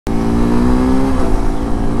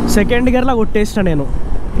Second గేర్లా కొట్టేసిన నేను.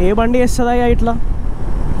 ఏ బండి వేస్తుందా ఇట్లా?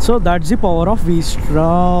 So that's the power of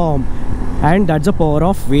Vstrom and that's the power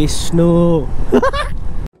of Vishnu.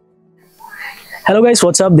 Hello guys,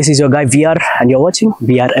 what's up? This is your guy VR and you're watching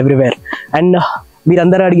VR everywhere. And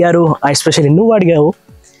మీరందరూ అడిగారు, especially నువ్వు అడిగావు,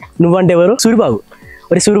 నువ్వంటే ఎవరు? సూరిబాబు.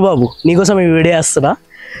 మరి సూరిబాబు నీకోసం ఈ వీడియో వేస్తున్నా.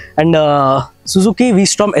 And Suzuki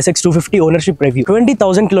Vstrom SX 250 ownership review.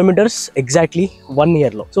 20,000 kilometres exactly 1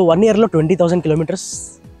 ఇయర్లో. సో 1 ఇయర్లో 20,000 కిలోమీటర్స్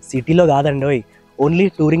సిటీలో కాదండి, ఓన్లీ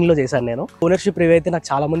టూరింగ్లో చేశాను నేను. ఓనర్షిప్ రివ్యూ అయితే నాకు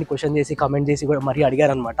చాలా మంది క్వశ్చన్ చేసి కామెంట్ చేసి కూడా మరీ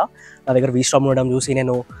అడిగారు అనమాట. నా దగ్గర Vstrom ఉండడం చూసి,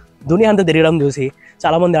 నేను దునియా అంతా తిరగడం చూసి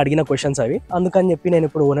చాలామంది అడిగిన క్వశ్చన్స్ అవి. అందుకని చెప్పి నేను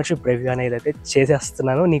ఇప్పుడు ఓనర్షిప్ రివ్యూ అనేది అయితే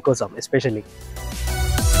చేసేస్తున్నాను నీకోసం ఎస్పెషల్లీ.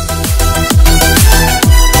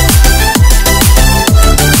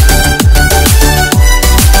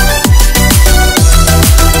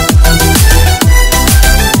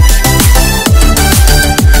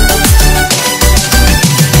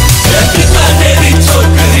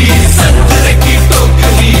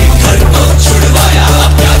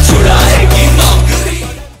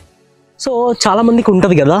 సో చాలా మందికి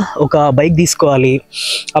ఉంటుంది కదా, ఒక బైక్ తీసుకోవాలి,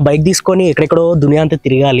 ఆ బైక్ తీసుకొని ఎక్కడెక్కడో దునియా అంతా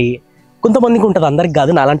తిరగాలి. కొంతమందికి ఉంటుంది, అందరికి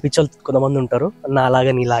కాదు. నా అలాంటి పిచ్చోళ్ళు కొంతమంది ఉంటారు,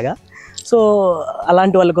 నాలాగా నీలాగా. సో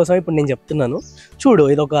అలాంటి వాళ్ళ కోసం ఇప్పుడు నేను చెప్తున్నాను. చూడు,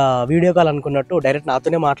 ఇది ఒక వీడియో కాల్ అనుకున్నట్టు, డైరెక్ట్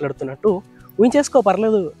నాతోనే మాట్లాడుతున్నట్టు ఊహించేసుకో,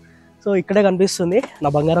 పర్లేదు. సో ఇక్కడే కనిపిస్తుంది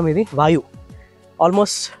నా బంగారం, ఇది వాయు.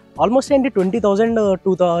 ఆల్మోస్ట్ ఏంటి 22,000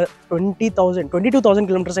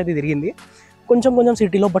 కిలోమీటర్స్ అయితే తిరిగింది. కొంచెం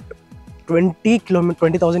సిటీలో, బట్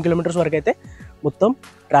 20,000 కిలోమీటర్స్ వరకు అయితే మొత్తం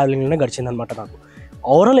ట్రావెలింగ్లోనే గడిచిందనమాట నాకు.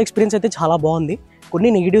 ఓవరాల్ ఎక్స్పీరియన్స్ అయితే చాలా బాగుంది. కొన్ని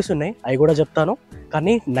నెగిటివ్స్ ఉన్నాయి, అవి కూడా చెప్తాను.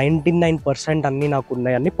 కానీ 99% అన్నీ నాకు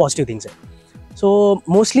ఉన్నాయి, అన్ని పాజిటివ్ థింగ్సే. సో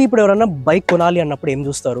మోస్ట్లీ ఇప్పుడు ఎవరైనా బైక్ కొనాలి అన్నప్పుడు ఏం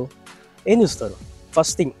చూస్తారు?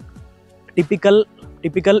 First thing,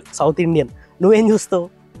 typical south Indian, నువ్వేం చూస్తావు?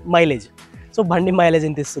 మైలేజ్. సో బండి మైలేజ్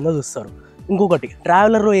ఎంత ఇస్తుందో చూస్తారు. ఇంకొకటి,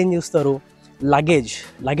 ట్రావెలర్లో ఏం చూస్తారు?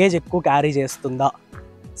 లగేజ్ ఎక్కువ క్యారీ చేస్తుందా?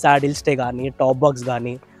 సాడిల్ స్టే కానీ, టాప్ బాక్స్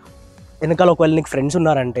కానీ, వెనకాల ఒకవేళ నీకు ఫ్రెండ్స్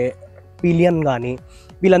ఉన్నారంటే పిలియన్ కానీ,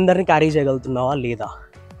 వీళ్ళందరినీ క్యారీ చేయగలుగుతున్నావా లేదా,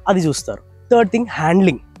 అది చూస్తారు. Third thing,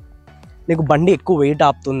 handling. నీకు బండి ఎక్కువ వెయిట్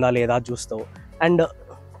ఆపుతుందా లేదా చూస్తావు. అండ్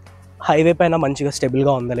హైవే పైన మంచిగా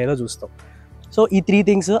స్టెబుల్గా ఉందా లేదా చూస్తావు. సో ఈ 3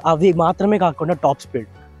 థింగ్స్, అవి మాత్రమే కాకుండా top speed,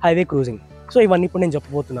 highway cruising. So ఇవన్నీ ఇప్పుడు నేను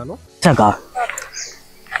చెప్పబోతున్నాను.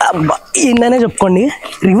 ఏందనే చెప్పుకోండి,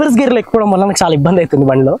 రివర్స్ గేర్లో ఎక్కడం వల్ల నాకు చాలా ఇబ్బంది అవుతుంది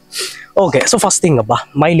బండిలో. Okay, so first thing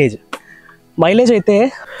mileage అయితే,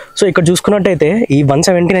 సో ఇక్కడ చూసుకున్నట్టయితే ఈ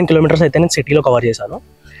 179 కిలోమీటర్స్ అయితే నేను సిటీలో కవర్ చేశాను.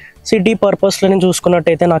 సిటీ పర్పస్లో నేను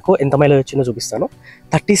చూసుకున్నట్టయితే నాకు ఎంత మైలేజ్ వచ్చిందో చూపిస్తాను.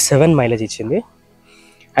 37 మైలేజ్ ఇచ్చింది.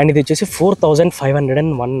 అండ్ ఇది వచ్చేసి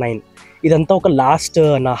 4,519. ఇదంతా ఒక లాస్ట్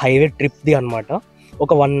నా హైవే ట్రిప్ది అనమాట.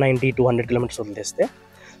 ఒక 190-200 కిలోమీటర్స్ వదిలేస్తే.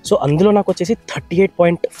 సో అందులో నాకు వచ్చేసి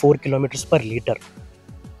 38.4 కిలోమీటర్స్ పర్ లీటర్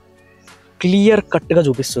క్లియర్ కట్గా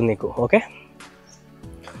చూపిస్తుంది నీకు. ఓకే,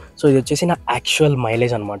 సో ఇది వచ్చేసి నా యాక్చువల్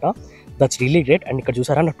మైలేజ్ అనమాట. That's really great. అండ్ ఇక్కడ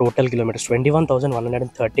చూసారా నా total kilometres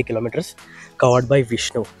 21,130 kilometres covered by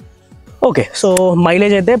Vishnu. Okay, so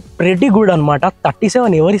mileage అయితే ప్రెటీ గుడ్ అనమాట.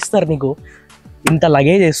 37 ఎవరు ఇస్తారు నీకు ఇంత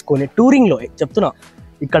లగేజ్ వేసుకొని టూరింగ్లో? చెప్తున్నా,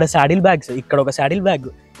 ఇక్కడ శాడిల్ బ్యాగ్స్, ఇక్కడ ఒక శాడిల్ బ్యాగ్,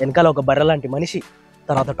 వెనకాల ఒక బర్రె లాంటి మనిషి,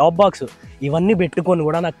 తర్వాత టాప్ బాక్స్, ఇవన్నీ పెట్టుకొని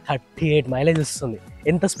కూడా నాకు 38 మైలేజ్ వస్తుంది.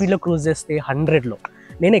 ఎంత స్పీడ్లో క్రూజ్ చేస్తే? 100లో.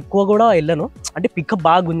 నేను ఎక్కువ కూడా వెళ్ళను, అంటే పికప్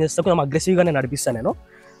బాగా గుంజేస్తా, కొంచెం అగ్రెసివ్గా నేను నడిపిస్తాను. నేను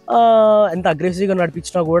ఎంత అగ్రెసివ్గా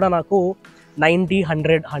నడిపించినా కూడా నాకు 90,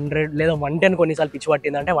 100 లేదా 110 కొన్నిసార్లు పిచ్చి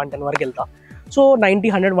పట్టిందంటే 110 వరకు వెళ్తా. సో 90,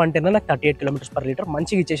 100, 110 నాకు 38 కిలోమీటర్స్ పర్ లీటర్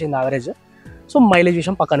మంచిగా ఇచ్చేసింది యావరేజ్. సో మైలేజ్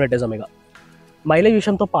విషయం పక్కన పెట్టేసాం. ఇక మైలేజ్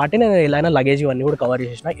విషయంతో పాటే నేను ఎలా అయినా లగేజ్ ఇవన్నీ కూడా కవర్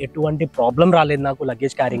చేసిన, ఎటువంటి ప్రాబ్లం రాలేదు నాకు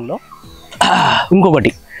లగేజ్ క్యారింగ్లో.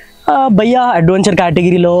 ఇంకొకటి, భయ్యా అడ్వెంచర్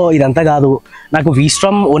కేటగిరీలో ఇదంతా కాదు, నాకు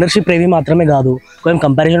Vstrom ఓనర్షిప్ రివ్యూ మాత్రమే కాదు, కొంచెం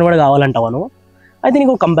కంపారిజన్ కూడా కావాలంటావాను. అయితే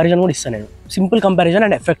నీకు కంపారిజన్ కూడా ఇస్తాను నేను, simple comparison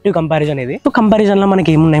and effective comparison ఇది. సో కంపారిజన్లో మనకి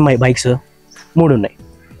ఏమున్నాయి? బైక్స్ 3 ఉన్నాయి,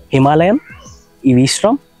 హిమాలయన్, ఈ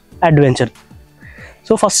Vstrom, adventure.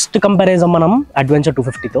 So first comparison మనం అడ్వెంచర్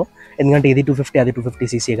 250తో, ఎందుకంటే ఇది 250 అది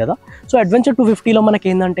 250cc కదా. సో అడ్వెంచర్ 250లో మనకి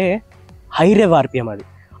ఏంటంటే హై రేవ్ ఆర్పిఎం, అది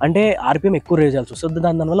అంటే ఆర్పిఎం ఎక్కువ రేవ్ చేయాల్సి వస్తుంది.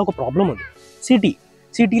 దానివల్ల ఒక ప్రాబ్లం ఉంది.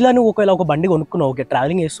 సిటీలో నువ్వు ఒకవేళ ఒక బండి కొనుక్కున్నావు, ఓకే,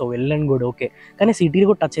 ట్రావెలింగ్ చేస్తావు, వెళ్ళండి కూడా ఓకే, కానీ సిటీలో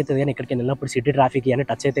కూడా టచ్ అవుతుంది. కానీ ఇక్కడికి వెళ్ళినప్పుడు సిటీ ట్రాఫిక్ అని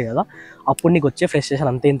టచ్ అవుతాయి కదా, అప్పుడు నీకు వచ్చే ఫ్రస్ట్రేషన్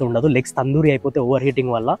అంత ఇంత ఉండదు. లెగ్స్ తందూరి అయిపోతే ఓవర్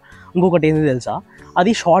హీటింగ్ వల్ల. ఇంకొకటి ఏంటి తెలుసా,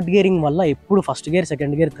 అది షార్ట్ గేరింగ్ వల్ల ఎప్పుడు first gear,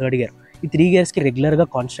 second gear, third gear, ఈ 3 గేర్స్కి రెగ్యులర్గా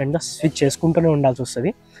కాన్స్టెంట్గా స్విచ్ చేసుకుంటూనే ఉండాల్సి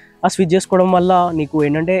వస్తుంది. ఆ స్విచ్ చేసుకోవడం వల్ల నీకు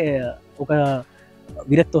ఏంటంటే ఒక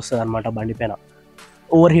విరక్తి వస్తుంది అనమాట బండి పైన.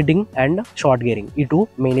 Over heating and short gearing, ఈ 2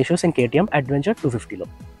 main issues in KTM adventure 250లో.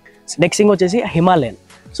 Next thing వచ్చేసి Himalayan.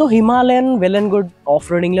 So Himalayan well and good, of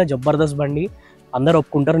రోడింగ్లో Jabardasth బండి, అందరు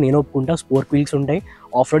ఒప్పుకుంటారు, నేను ఒప్పుకుంటా, స్పోర్క్ వీల్స్ ఉంటాయి,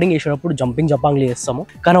 ఆఫ్ రోడింగ్ చేసేటప్పుడు జంపింగ్లు చేస్తాము.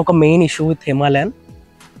 కానీ ఒక main issue with Himalayan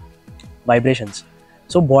vibrations.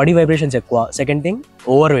 So body vibrations ఎక్కువ. Second thing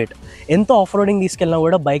over weight. ఎంత ఆఫ్ రోడింగ్ తీసుకెళ్ళినా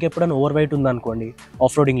కూడా బైక్ ఎప్పుడైనా ఓవర్ వెయిట్ ఉందనుకోండి,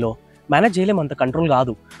 ఆఫ్ రోడింగ్లో మేనేజ్ చేయలేము, అంత కంట్రోల్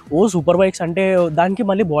కాదు. సూపర్ బైక్స్ అంటే దానికి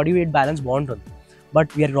మళ్ళీ బాడీ వెయిట్ బ్యాలెన్స్ బాగుంటుంది. But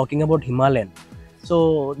we are talking about Himalayan. So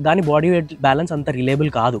దాని బాడీ వెయిట్ బ్యాలెన్స్ అంత రిలేబుల్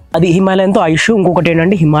కాదు. అది హిమాలయన్తో ఆ ఇష్యూ. ఇంకొకటి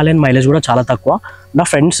ఏంటంటే హిమాలయన్ మైలేజ్ కూడా చాలా తక్కువ. నా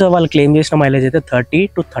ఫ్రెండ్స్ వాళ్ళు క్లెయిమ్ చేసిన మైలేజ్ అయితే 30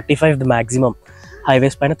 to 35 ది మ్యాక్సిమం.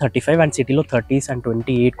 హైవేస్ పైన 35 అండ్ సిటీలో 30s and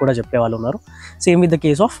 28 కూడా చెప్పే వాళ్ళు ఉన్నారు. Same with the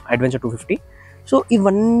case of adventure 250. So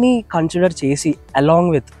ఇవన్నీ కన్సిడర్ చేసి along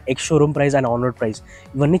with ex showroom price and on road price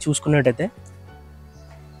ఇవన్నీ చూసుకున్నట్టయితే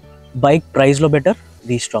బైక్ ప్రైస్లో better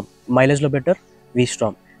Vstrom, మైలేజ్లో better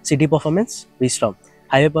Vstrom, city performance Vstrom,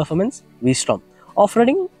 highway performance Vstrom, off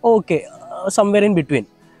roading okay somewhere in between.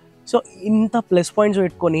 So ఇంత plus points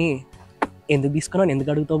పెట్టుకొని ఎందుకు తీసుకున్నాను, ఎందుకు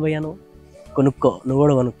అడుగుతావు పోయాను, కొనుక్కో, నువ్వు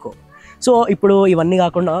కూడా కొనుక్కో. సో ఇప్పుడు ఇవన్నీ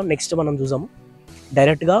కాకుండా నెక్స్ట్ మనం చూసాము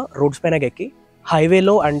డైరెక్ట్గా రోడ్స్ పైన ఎక్కి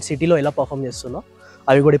హైవేలో అండ్ సిటీలో ఎలా పర్ఫామ్ చేస్తున్నా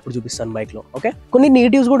అవి కూడా ఇప్పుడు చూపిస్తాను బైక్లో. ఓకే, కొన్ని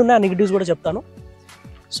నెగిటివ్స్ కూడా ఉన్నాయి, ఆ నెగిటివ్స్ కూడా చెప్తాను.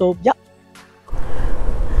 So yeah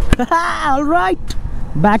alright,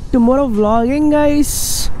 back to more vlogging guys.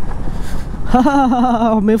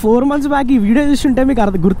 మేము 4 months బ్యాక్ ఈ వీడియో చూస్తుంటే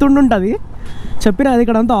మీకు గుర్తుండుంటుంది. చెప్పిన అది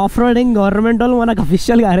ఇక్కడ అంతా ఆఫ్ రోడింగ్ గవర్నమెంట్ వాళ్ళు మనకు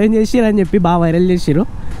అఫీషియల్గా అరేంజ్ చేసిరు అని చెప్పి బాగా వైరల్ చేసిరు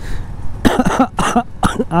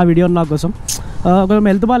ఆ వీడియో నా కోసం. కొంచెం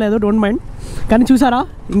హెల్త్ బాగాలేదు, డోంట్ మైండ్. కానీ చూసారా,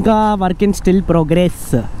 ఇంకా work in still progress.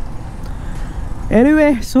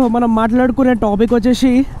 Anyway, so మనం మాట్లాడుకునే టాపిక్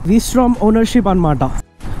వచ్చేసి Vstrom ఓనర్షిప్ అనమాట.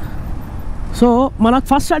 సో మనకు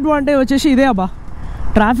ఫస్ట్ అడ్వాంటేజ్ వచ్చేసి ఇదే అబ్బా,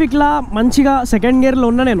 ట్రాఫిక్లో మంచిగా సెకండ్ గేర్లో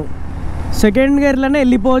ఉన్న నేను సెకండ్ గేర్లోనే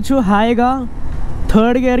వెళ్ళిపోవచ్చు హాయిగా.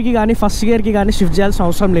 థర్డ్ గేర్కి కానీ ఫస్ట్ గేర్కి కానీ షిఫ్ట్ చేయాల్సిన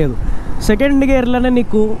అవసరం లేదు. సెకండ్ గేర్లోనే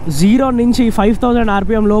నీకు 0 నుంచి 5000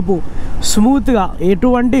 RPM లోపు స్మూత్గా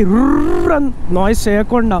ఎటువంటి నాయిస్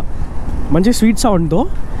చేయకుండా మంచి స్వీట్ సౌండ్తో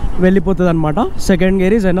వెళ్ళిపోతుంది అనమాట. Second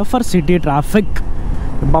gear is enough for city traffic.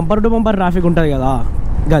 Bumper to bumper traffic ఉంటుంది కదా,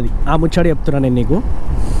 అది ఆ ముచ్చడి చెప్తున్నాను నేను నీకు.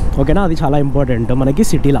 ఓకేనా, అది చాలా ఇంపార్టెంట్ మనకి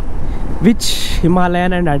సిటీలో. Which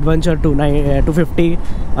Himalayan and adventure 250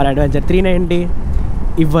 are adventure 390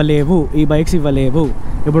 ఇవ్వలేవు, ఈ బైక్స్ ఇవ్వలేవు.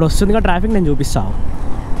 ఇప్పుడు వస్తుందిగా ట్రాఫిక్, నేను చూపిస్తాను.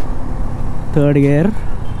 Third gear,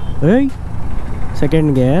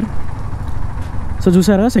 second gear. So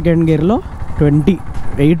చూసారా, సెకండ్ గేర్లో 20,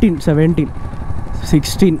 18, 17,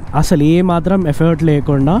 16 అసలు ఏ మాత్రం ఎఫర్ట్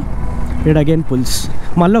లేకుండా ఇట్ అగైన్ పుల్స్.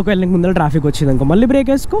 మళ్ళీ ఒకవేళ ముందర ట్రాఫిక్ వచ్చింది అనుకో, మళ్ళీ బ్రేక్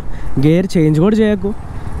వేసుకో, గేర్ చేంజ్ కూడా చేయకు.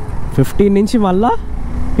 15 నుంచి మళ్ళీ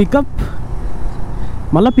పికప్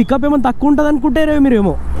ఏమో తక్కువ ఉంటుంది అనుకుంటారే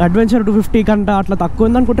మీరేమో, అడ్వెంచర్ 250 కంట అట్లా తక్కువ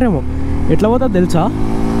ఉంది అనుకుంటారేమో. ఎట్లా పోతుంది తెలుసా,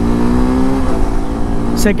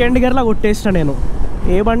 సెకండ్ గేర్లా కొట్టేసిన నేను,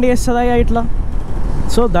 ఏ బండి వేస్తుందా ఇట్లా.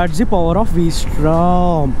 So that's the power of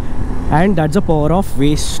Vstrom and that's the power of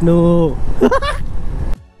Vishnu.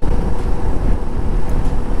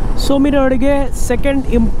 So మీరు అడిగే సెకండ్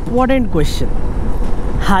ఇంపార్టెంట్ క్వశ్చన్,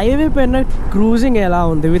 హైవే పైన క్రూజింగ్ ఎలా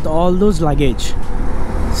ఉంది with all those luggage.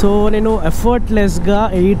 So నేను ఎఫర్ట్లెస్గా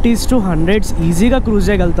 80s to 100s ఈజీగా క్రూజ్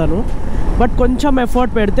చేయగలుగుతాను. బట్ కొంచెం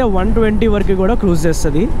ఎఫర్ట్ పెడితే 120 వరకు కూడా క్రూజ్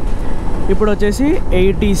చేస్తుంది. ఇప్పుడు వచ్చేసి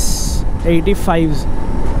 80s, 85s.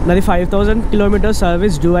 నాది 5000 kilometers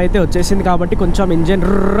సర్వీస్ డ్యూ అయితే వచ్చేసింది కాబట్టి కొంచెం ఇంజన్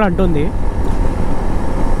అంటుంది.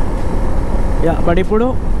 యా, బట్ ఇప్పుడు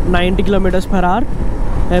 90 km/h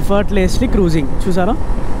ఎఫర్ట్లెస్లీ క్రూజింగ్. చూసారా,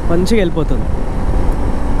 మంచిగా వెళ్ళిపోతుంది.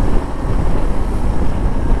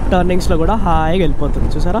 టర్నింగ్స్లో కూడా హాయిగా వెళ్ళిపోతుంది.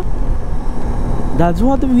 చూసారా, that's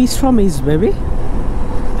what the Vstrom is baby.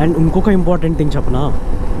 And ఇంకొక ఇంపార్టెంట్ థింగ్ చెప్పనా,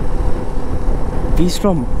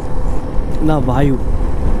 Vstrom నా వాయు.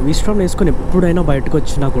 Vstrom వేసుకొని ఎప్పుడైనా బయటకు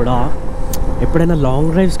వచ్చినా కూడా, ఎప్పుడైనా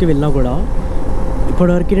లాంగ్ డ్రైవ్స్కి వెళ్ళినా కూడా,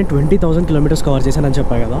 ఇప్పటివరకు నేను 20,000 kilometers కవర్ చేశానని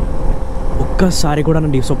చెప్పాను కదా, ఒక్కసారి కూడా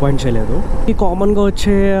నన్ను డిసప్పాయింట్ చేయలేదు. ఈ కామన్గా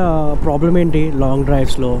వచ్చే ప్రాబ్లం ఏంటి, లాంగ్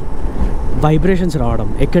డ్రైవ్స్లో వైబ్రేషన్స్ రావడం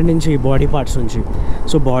ఎక్కడి నుంచి, బాడీ పార్ట్స్ నుంచి.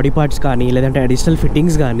 సో బాడీ పార్ట్స్ కానీ లేదంటే అడిషనల్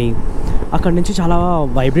ఫిట్టింగ్స్ కానీ అక్కడి నుంచి చాలా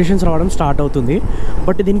వైబ్రేషన్స్ రావడం స్టార్ట్ అవుతుంది.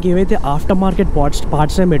 బట్ దీనికి ఏవైతే ఆఫ్టర్ మార్కెట్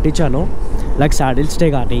పార్ట్స్ నేను పెట్టించానో, లైక్ సాడిల్ స్టే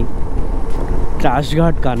కానీ, క్రాష్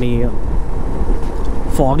గార్డ్ కానీ,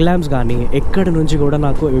 ఫాగ్ ల్యాంప్స్ కానీ, ఎక్కడి నుంచి కూడా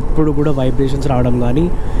నాకు ఎప్పుడు కూడా వైబ్రేషన్స్ రావడం కానీ,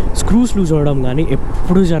 స్క్రూస్ లూజ్ అవ్వడం కానీ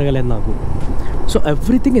ఎప్పుడూ జరగలేదు నాకు. సో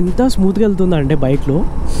ఎవ్రీథింగ్ ఎంత స్మూత్గా వెళ్తుందంటే బైక్లో,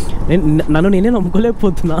 నన్ను నేనే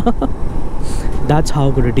నమ్ముకోలేకపోతున్నా. That's how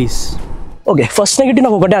good it is. Okay, first negative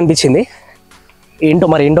నాకు ఒకటే అనిపించింది,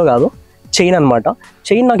 ఏంటో కాదు, చైన్ అనమాట.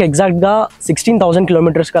 చైన్ నాకు ఎగ్జాక్ట్గా 16,000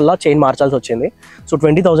 kilometers కల్లా చైన్ మార్చాల్సి వచ్చింది. సో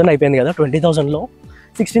 20,000 అయిపోయింది కదా, 20,000లో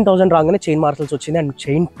 16,000 రాగానే చైన్ మార్చాల్సి వచ్చింది. And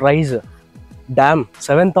chain price dam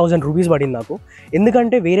 7,000 rupees పడింది నాకు.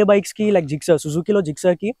 ఎందుకంటే వేరే బైక్స్కి లైక్ జిక్సర్, సుజుకిలో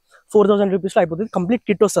జిక్సర్కి 4,000 రూపీస్లో అయిపోతుంది, కంప్లీట్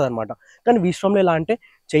కిట్ వస్తుంది అనమాట. కానీ Vstromలో ఎలా అంటే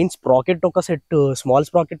చైన్ స్ప్రాకెట్ ఒక set, small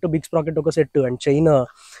sprocket, big sprocket ఒక సెట్, అండ్ చైన్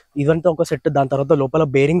ఇదంతా ఒక సెట్, దాని తర్వాత లోపల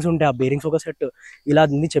బేరింగ్స్ ఉంటాయి, ఆ బేరింగ్స్ ఒక సెట్, ఇలా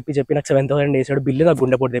అన్ని చెప్పి నాకు 7,000 వేసాడు బిల్లు. నాకు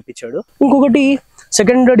గుండెపోటు తెప్పించాడు. ఇంకొకటి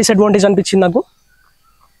సెకండ్ డిసడ్వాంటేజ్ అనిపించింది నాకు,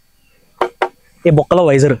 ఏ బొక్కలో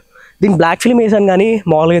వైజర్. దీనికి బ్లాక్ ఫిల్మ్ వేసాను కానీ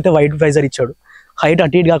మామూలుగా అయితే వైట్ వైజర్ ఇచ్చాడు. హైట్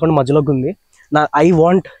అటు ఇటు కాకుండా మధ్యలోకి ఉంది. ఐ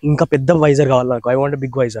వాంట్ ఇంకా పెద్ద వైజర్ కావాలి నాకు, ఐ వాంట్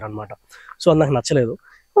బిగ్ వైజర్ అనమాట. సో అది నాకు నచ్చలేదు,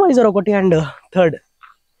 వైజర్ ఒకటి. అండ్ థర్డ్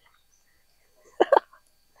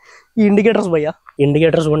ఈ ఇండికేటర్స్ భయ్యా,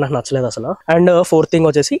 ఇండికేటర్స్ కూడా నాకు నచ్చలేదు అసలు. అండ్ ఫోర్త్ థింగ్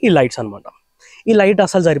వచ్చేసి ఈ లైట్స్ అనమాట. ఈ లైట్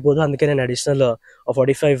అసలు సరిపోదు, అందుకే నేను అడిషనల్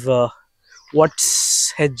 45 వాట్స్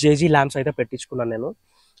హెచ్జేజీ ల్యాంప్స్ అయితే పెట్టించుకున్నాను నేను.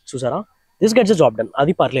 చూసారా, దిస్ గెట్స్ జాబ్ డన్,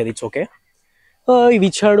 అది పర్లేదు, ఇట్స్ ఓకే. ఇవి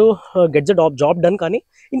ఇచ్చాడు, గెట్స్ జాబ్ డన్. కానీ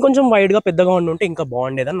ఇంకొంచెం వైడ్గా పెద్దగా ఉంటే ఇంకా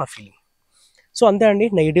బాగుండేదని నా ఫీలింగ్. సో అంతే అండి.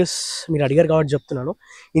 నెగిటివ్స్ మీరు అడిగారు కాబట్టి చెప్తున్నాను.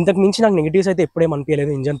 ఇంతకు మించి నాకు నెగిటివ్స్ అయితే ఎప్పుడేం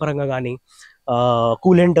అనిపించలేదు, ఇంజన్ పరంగా కానీ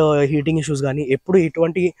కూలెంట్ హీటింగ్ ఇష్యూస్ కానీ ఎప్పుడు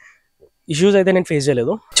ఇటువంటి ఇష్యూస్ అయితే నేను ఫేస్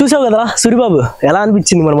చేయలేదు. చూసావు కదా సూరిబాబు, ఎలా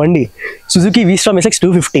అనిపించింది మన బండి? సుజుకి Vstrom SX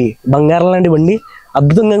 250 బంగారం లాంటి బండి,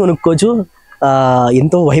 అద్భుతంగా కొనుక్కోవచ్చు,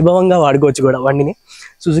 ఎంతో వైభవంగా వాడుకోవచ్చు కూడా బండిని.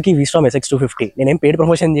 Suzuki Vstrom SX 250. నేనేం పెయిడ్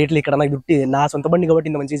ప్రమోషన్ చేయట్లేదు ఇక్కడ, నాకు దుట్టి నా సొంత బండి కాబట్టి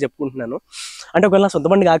ఇంత మంచిగా చెప్పుకుంటున్నాను. అంటే ఒకవేళ నా సొంత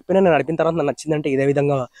బండి కాకపోయినా నేను నడిపిన తర్వాత నాకు నచ్చిందంటే ఇదే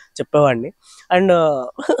విధంగా చెప్పేవాడిని. అండ్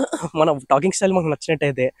మన టాకింగ్ స్టైల్ మాకు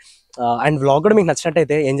నచ్చినట్టయితే అండ్ వ్లాగ్ కూడా మీకు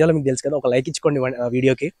నచ్చినట్టయితే ఏం చేయాలో మీకు తెలుసు కదా, ఒక లైక్ ఇచ్చుకోండి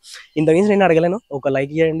వీడియోకి. ఇంతకుమించి నేను అడగలేను, ఒక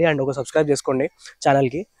లైక్ చేయండి అండ్ ఒక సబ్స్క్రైబ్ చేసుకోండి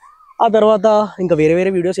ఛానల్కి. ఆ తర్వాత ఇంకా వేరే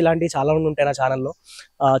వేరే వీడియోస్ ఇలాంటివి చాలా ఉంటాయి నా ఛానల్లో.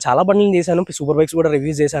 చాలా బండ్లు చేశాను, సూపర్ బైక్స్ కూడా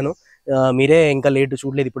రివ్యూస్ చేశాను. మీరే ఇంకా లేట్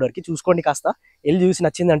చూడలేదు ఇప్పటివరకు, చూసుకోండి, కాస్త వెళ్ళి చూసి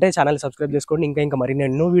నచ్చిందంటే ఛానల్ సబ్స్క్రైబ్ చేసుకోండి. ఇంకా మరి నేను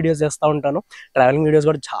ఎన్నో వీడియోస్ చేస్తూ ఉంటాను, ట్రావెలింగ్ వీడియోస్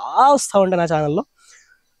కూడా చాలా వస్తూ ఉంటాయి నా ఛానల్లో.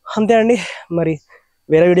 అంతే అండి, మరి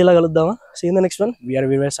వేరే వీడియోలో కలుద్దామా? See in the next one.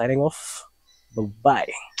 We are signing off.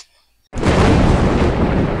 Bye.